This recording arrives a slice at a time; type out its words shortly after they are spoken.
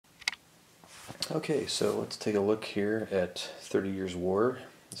Okay, so let's take a look here at 30 Years' War.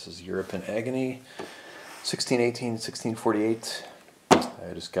 This is Europe in Agony, 1618, 1648.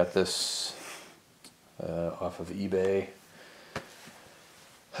 I just got this off of eBay.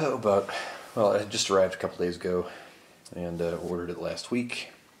 Well, it just arrived a couple days ago and ordered it last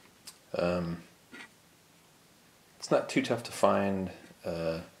week. It's not too tough to find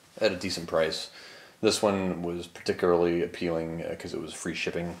at a decent price. This one was particularly appealing because it was free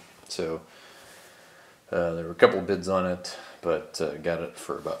shipping. So there were a couple of bids on it, but got it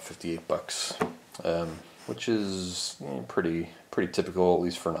for about 58 bucks, which is pretty typical, at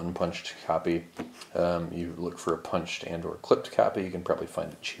least for an unpunched copy. You look for a punched and or clipped copy, you can probably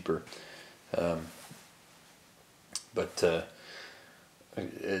find it cheaper.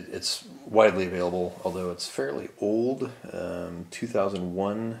 It's widely available, although it's fairly old.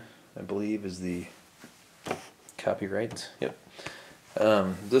 2001, I believe, is the copyright. Yep.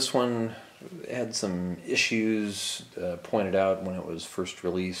 This one had some issues pointed out when it was first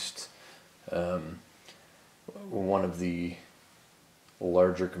released. One of the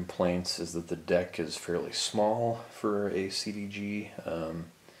larger complaints is that the deck is fairly small for a CDG.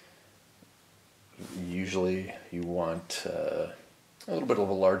 Usually you want a little bit of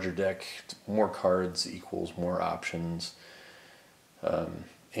a larger deck. More cards equals more options.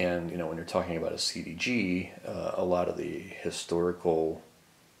 And when you're talking about a CDG, a lot of the historical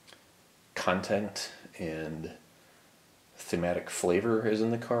content and thematic flavor is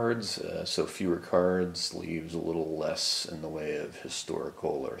in the cards, so fewer cards leaves a little less in the way of historical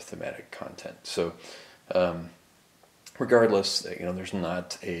or thematic content. So regardless, there's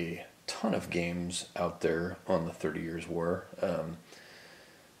not a ton of games out there on the 30 Years' War.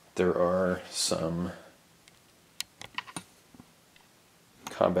 There are some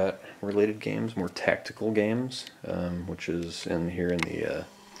combat related games, more tactical games, which is in here in the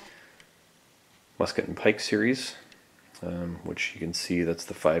Musket and Pike series, which you can see that's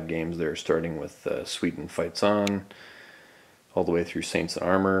the 5 games there, starting with Sweden Fights On, all the way through Saints in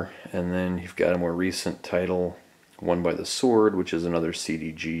Armor, and then you've got a more recent title, Won by the Sword, which is another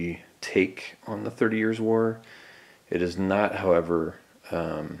CDG take on the 30 Years' War. It is not, however,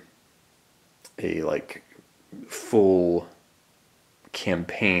 a full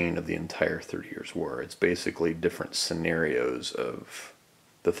campaign of the entire 30 Years' War. It's basically different scenarios of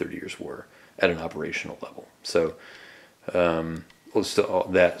the 30 Years' War at an operational level. So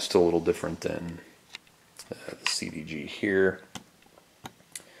that's still a little different than the CDG here.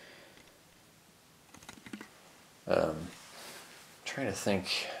 Trying to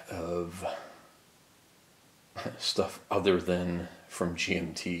think of stuff other than from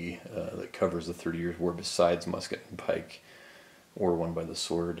GMT that covers the 30 Years' War besides Musket and Pike or Won by the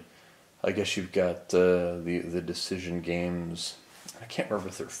Sword. I guess you've got the decision games. I can't remember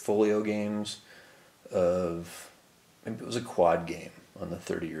if they're folio games of, maybe it was a quad game on the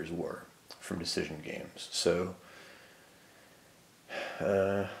 30 Years' War from Decision Games. So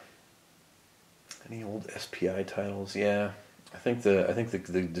any old SPI titles? Yeah, I think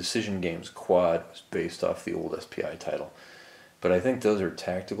the Decision Games quad was based off the old SPI title, but I think those are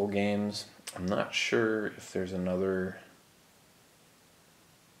tactical games. I'm not sure if there's another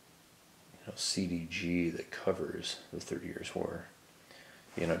CDG that covers the 30 Years' War.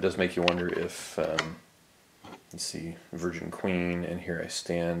 It does make you wonder if, let's see, Virgin Queen and Here I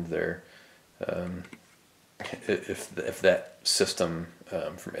Stand there, if that system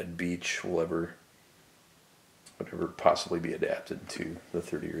from Ed Beach will ever possibly be adapted to the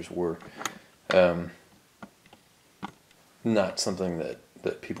 30 Years' War. Not something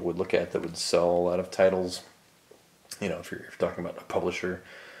that people would look at that would sell a lot of titles. If you're talking about a publisher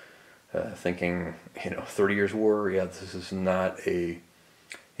thinking, 30 Years' War, yeah, this is not a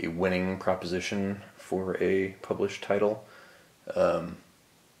winning proposition for a published title. But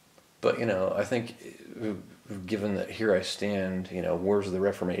I think given that Here I Stand, Wars of the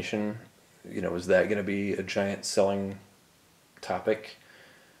Reformation, is that going to be a giant selling topic?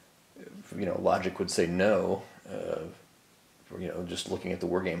 Logic would say no. Just looking at the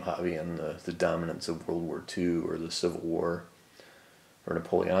wargame hobby and the dominance of World War II or the Civil War or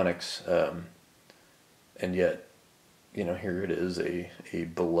Napoleonics, and yet, here it is, a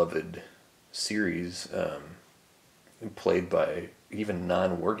beloved series played by even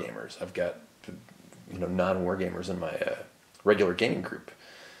non-wargamers. I've got non-wargamers in my regular gaming group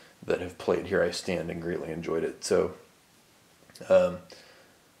that have played Here I Stand and greatly enjoyed it. So, there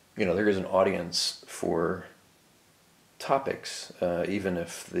is an audience for topics, even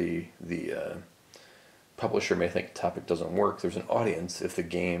if the publisher may think a topic doesn't work. There's an audience if the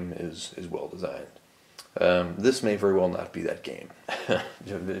game is well designed. This may very well not be that game,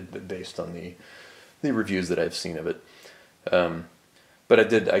 based on the reviews that I've seen of it. But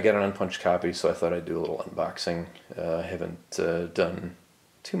I got an unpunched copy, so I thought I'd do a little unboxing. I haven't done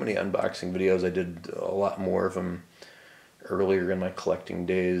too many unboxing videos. I did a lot more of them earlier in my collecting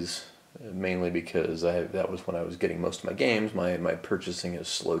days, mainly because that was when I was getting most of my games. My purchasing has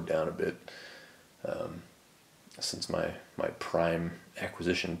slowed down a bit since my prime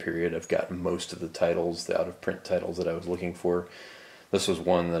acquisition period. I've gotten most of the titles, the out-of-print titles that I was looking for. This was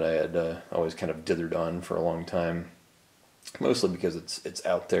one that I had always kind of dithered on for a long time, mostly because it's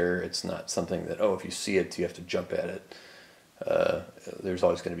out there. It's not something that, oh, if you see it, you have to jump at it. There's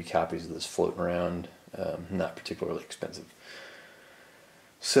always going to be copies of this floating around, not particularly expensive.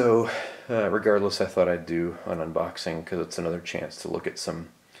 So, regardless, I thought I'd do an unboxing because it's another chance to look at some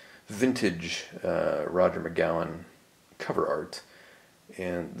vintage Roger McGowan cover art.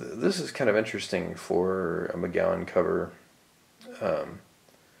 And this is kind of interesting for a McGowan cover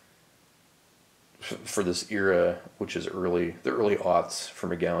for this era, which is the early aughts for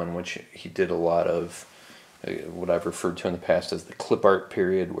McGowan, which he did a lot of what I've referred to in the past as the clip art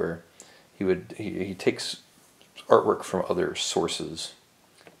period, where he takes artwork from other sources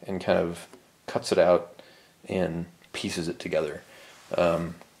and kind of cuts it out and pieces it together.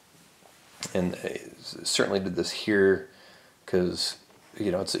 And certainly did this here because,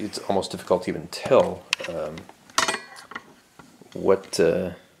 you know, it's almost difficult to even tell what's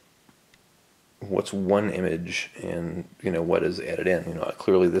one image and, you know, what is added in. You know,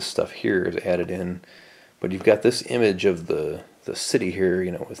 clearly this stuff here is added in, but you've got this image of the city here,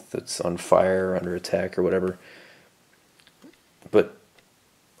 you know, with it's on fire, under attack, or whatever. But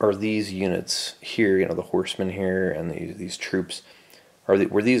are these units here, you know, the horsemen here and these troops,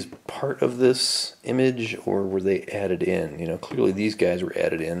 were these part of this image, or were they added in? You know, clearly these guys were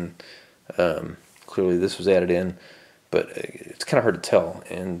added in. Clearly this was added in, but it's kind of hard to tell.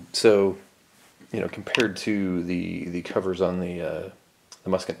 And so, you know, compared to the covers on the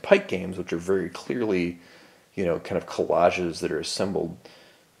Musket and Pike games, which are very clearly, you know, kind of collages that are assembled,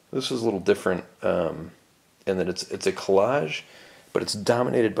 this is a little different in that it's a collage, but it's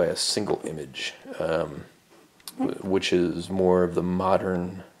dominated by a single image, which is more of the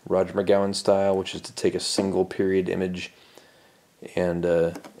modern Roger McGowan style, which is to take a single period image and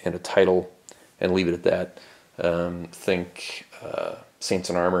a title and leave it at that. Think Saints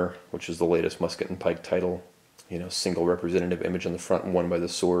in Armor, which is the latest Musket and Pike title. You know, single representative image on the front, one by the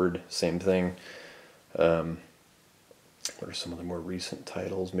sword, same thing. What are some of the more recent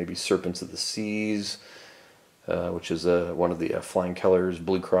titles? Maybe Serpents of the Seas, which is one of the Flying Colors,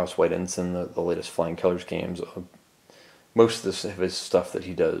 Blue Cross, White Ensign, the latest Flying Colors games. Most of his stuff that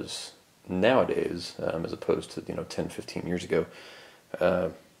he does nowadays, as opposed to, you know, 10, 15 years ago,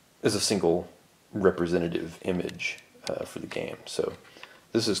 is a single representative image for the game. So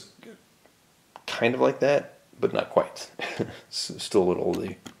this is kind of like that, but not quite. Still a little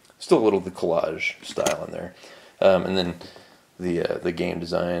the collage style in there. And then the game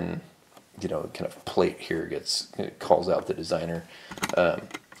design, you know, kind of plate here calls out the designer.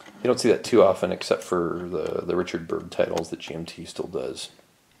 You don't see that too often, except for the Richard Berg titles that GMT still does,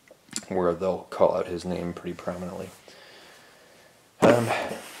 where they'll call out his name pretty prominently.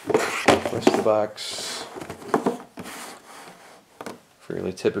 Rest of the box,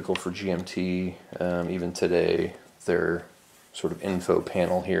 fairly typical for GMT. Even today, their sort of info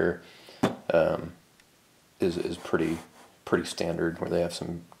panel here is pretty standard, where they have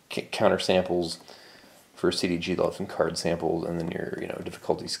some counter samples for CDG. They'll have some card samples, and then your, you know,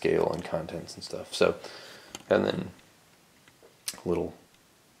 difficulty scale and contents and stuff. So, and then a little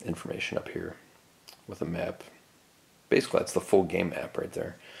information up here with a map. Basically, that's the full game map right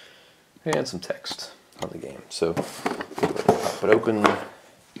there, and some text on the game. So, pop it open.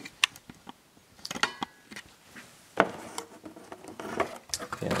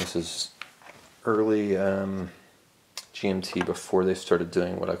 Yeah, this is early GMT, before they started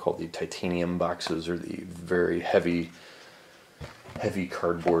doing what I call the titanium boxes, or the very heavy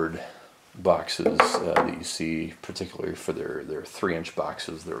cardboard boxes that you see, particularly for their 3-inch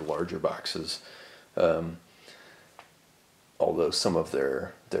boxes, their larger boxes. Although some of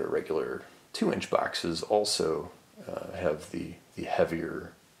their regular 2-inch boxes also have the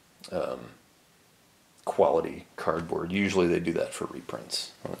heavier quality cardboard. Usually they do that for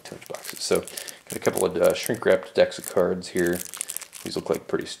reprints on the 2-inch boxes. So got a couple of shrink-wrapped decks of cards here. These look like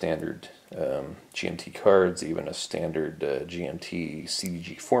pretty standard GMT cards, even a standard GMT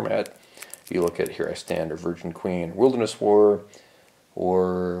CDG format. You look at Here I Stand, or Virgin Queen, Wilderness War,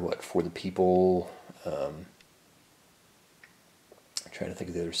 or what, For the People. I'm trying to think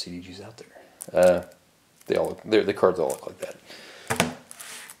of the other CDGs out there. the cards all look like that.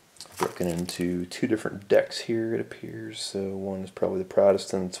 Broken into two different decks here, it appears. So one is probably the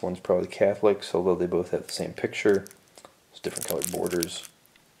Protestants, one's probably the Catholics, although they both have the same picture. It's different colored borders.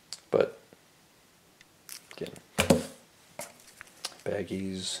 But again,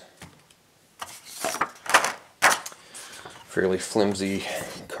 baggies. Fairly flimsy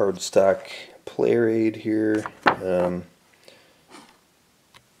cardstock player aid here.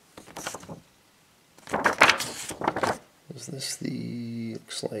 Is this the,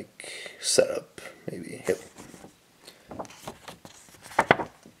 looks like, setup, maybe? Yep.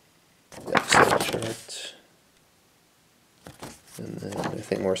 Got setup chart. And then I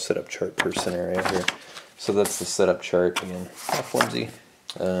think more setup chart per scenario here. So that's the setup chart, again, not flimsy.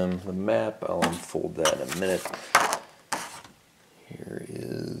 The map, I'll unfold that in a minute. Here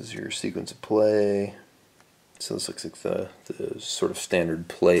is your sequence of play. So this looks like the sort of standard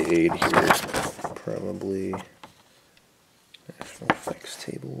play aid here. Probably national effects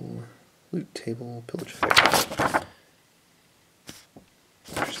table, loot table, pillage effect.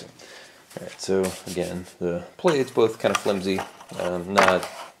 Interesting. Alright, so again, the play aids both kind of flimsy, not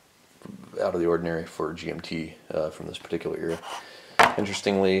out of the ordinary for GMT from this particular era.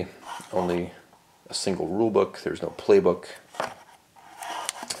 Interestingly, only a single rule book, there's no playbook.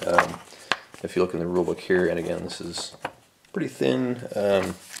 If you look in the rulebook here, and again, this is pretty thin,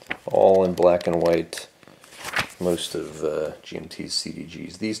 all in black and white. Most of GMT's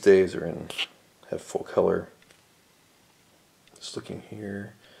CDGs these days have full color. Just looking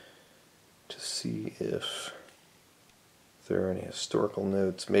here to see if there are any historical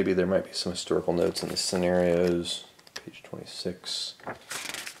notes. Maybe there might be some historical notes in the scenarios. Page 26.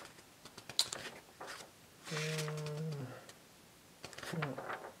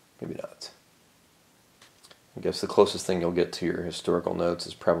 Maybe not. I guess the closest thing you'll get to your historical notes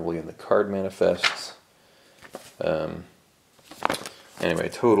is probably in the card manifests. Anyway,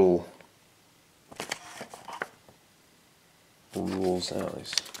 total rules. Oh,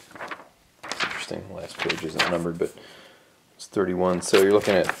 it's interesting. Last page isn't numbered, but it's 31. So you're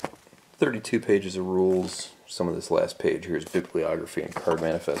looking at 32 pages of rules. Some of this last page here is bibliography and card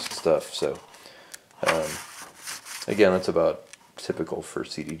manifest stuff. So again, that's about typical for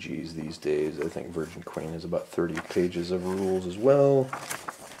CDGs these days. I think Virgin Queen is about 30 pages of rules as well.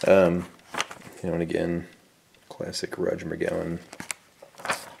 And again, classic Roger McGowan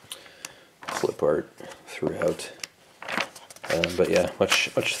flip art throughout. But yeah, much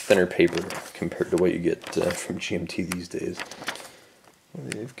thinner paper compared to what you get from GMT these days.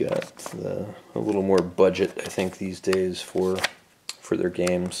 They've got a little more budget, I think, these days for their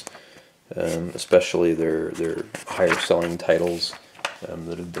games. Especially their higher selling titles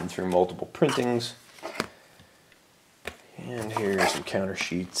that have been through multiple printings. And here's some counter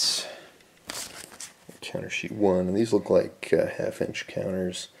sheets. Counter sheet 1, and these look like half-inch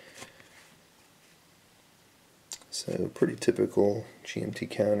counters. So pretty typical GMT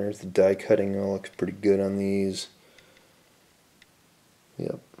counters. The die cutting all looks pretty good on these.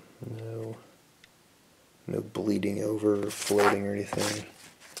 Yep, no bleeding over or floating or anything.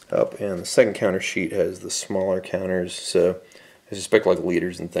 And the second counter sheet has the smaller counters, so I suspect like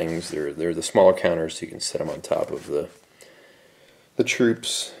leaders and things, they're the smaller counters, so you can set them on top of the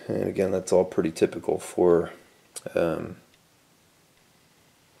troops. And again, that's all pretty typical for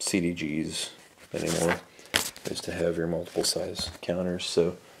CDGs anymore, is to have your multiple size counters.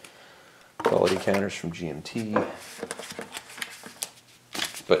 So quality counters from GMT.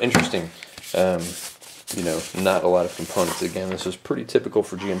 But interesting. Not a lot of components. Again, this was pretty typical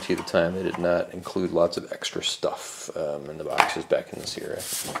for GMT at the time. They did not include lots of extra stuff in the boxes back in this era.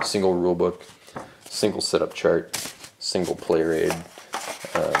 Single rulebook, single setup chart, single player aid.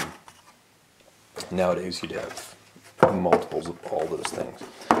 Nowadays you'd have multiples of all those things.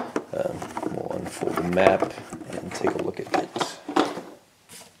 We'll unfold the map and take a look at it.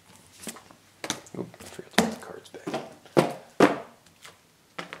 Oop, I forgot to put the cards back.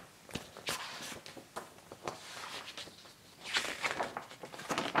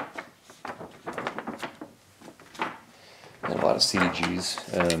 And a lot of CDGs,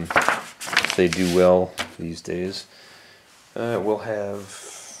 they do well these days. We'll have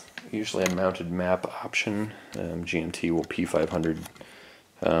usually a mounted map option. GMT will P500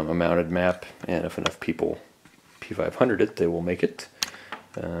 a mounted map, and if enough people P500 it, they will make it.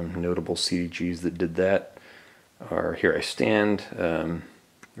 Notable CDGs that did that are Here I Stand,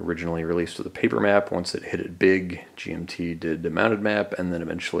 originally released with a paper map. Once it hit it big, GMT did a mounted map, and then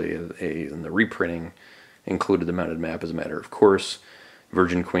eventually in the reprinting included the mounted map as a matter of course.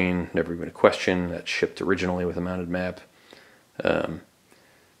 Virgin Queen, never even a question, that shipped originally with a mounted map.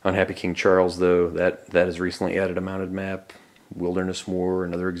 Unhappy King Charles, though, that has recently added a mounted map. Wilderness War,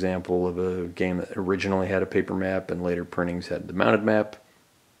 another example of a game that originally had a paper map and later printings had the mounted map.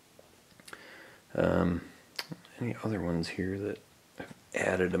 Any other ones here that have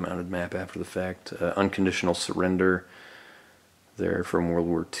added a mounted map after the fact? Unconditional Surrender, there from World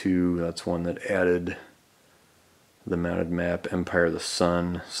War II. That's one that added the mounted map. Empire of the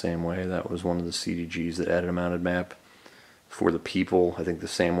Sun, same way. That was one of the CDGs that added a mounted map. For the People, I think the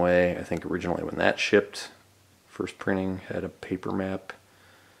same way. I think originally when that shipped, first printing had a paper map.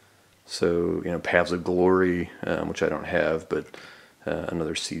 So, Paths of Glory, which I don't have, but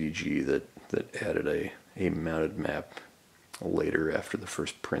another CDG that added a mounted map later after the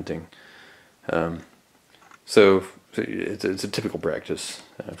first printing. So it's a typical practice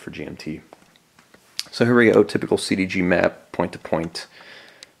for GMT. So here we go, typical CDG map, point to point,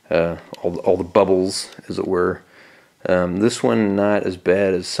 all the bubbles, as it were. This one not as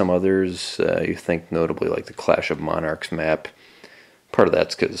bad as some others. You think notably like the Clash of Monarchs map. Part of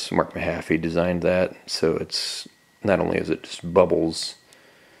that's because Mark Mahaffey designed that, so it's not only is it just bubbles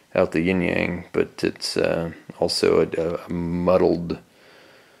out the yin-yang, but it's also a muddled,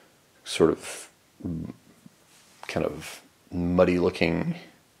 sort of, kind of muddy-looking,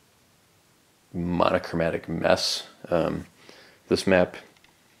 monochromatic mess. This map,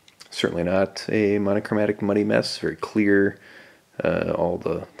 certainly not a monochromatic muddy mess, very clear. All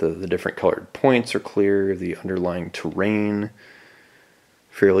the different colored points are clear, the underlying terrain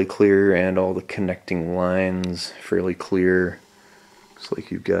fairly clear, and all the connecting lines fairly clear. Looks like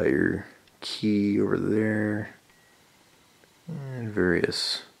you've got your key over there, and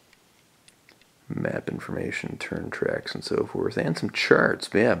various map information, turn tracks, and so forth, and some charts.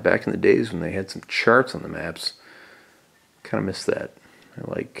 But yeah, back in the days when they had some charts on the maps, kind of miss that.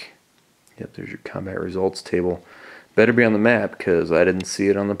 Yep, there's your combat results table. Better be on the map, because I didn't see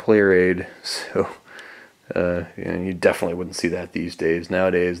it on the player aid, so you definitely wouldn't see that these days.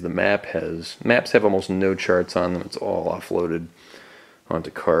 Nowadays, the maps have almost no charts on them. It's all offloaded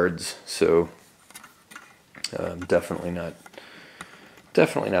onto cards, so definitely not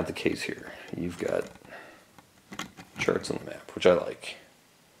the case here. You've got charts on the map, which I like.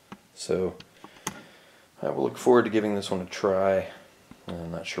 So I will look forward to giving this one a try.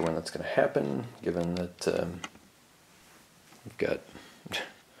 I'm not sure when that's going to happen, given that we've got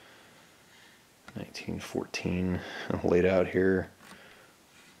 1914 laid out here,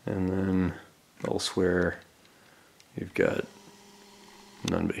 and then elsewhere you've got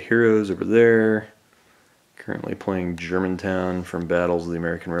None But Heroes over there, currently playing Germantown from Battles of the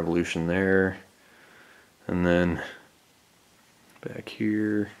American Revolution there, and then back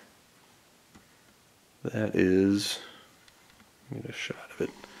here, that is, get a shot of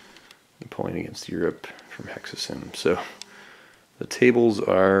it, Napoleon Against Europe from Hexasim. So the tables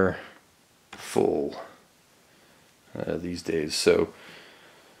are full these days. So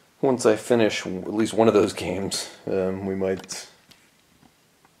once I finish at least one of those games, we might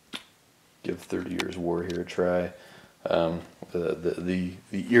give 30 Years War here a try. The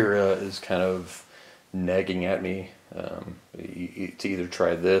era is kind of nagging at me to either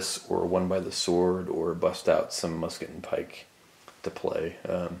try this or One by the Sword or bust out some musket and pike to play.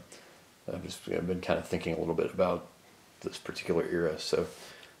 I've been kind of thinking a little bit about this particular era, so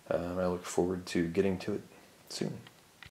I look forward to getting to it soon.